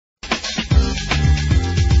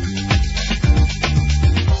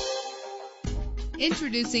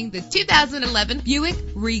Introducing the 2011 Buick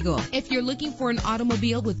Regal. If you're looking for an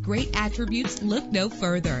automobile with great attributes, look no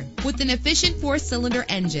further. With an efficient 4-cylinder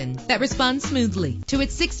engine that responds smoothly to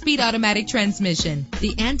its 6-speed automatic transmission,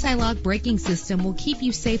 the anti-lock braking system will keep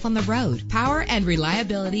you safe on the road. Power and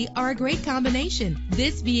reliability are a great combination.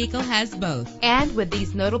 This vehicle has both. And with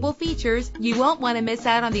these notable features, you won't want to miss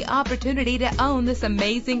out on the opportunity to own this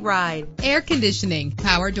amazing ride. Air conditioning,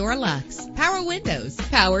 power door locks, power windows,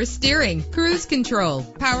 power steering, cruise control,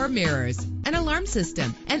 power mirrors, an alarm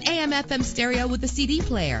system, an AM/FM stereo with a CD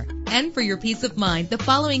player. And for your peace of mind, the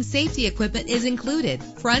following safety equipment is included: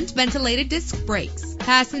 front ventilated disc brakes,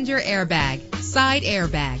 passenger airbag, side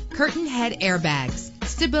airbag, curtain head airbags,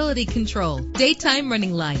 stability control, daytime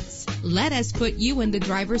running lights. Let us put you in the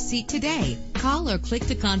driver's seat today. Call or click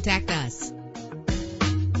to contact us.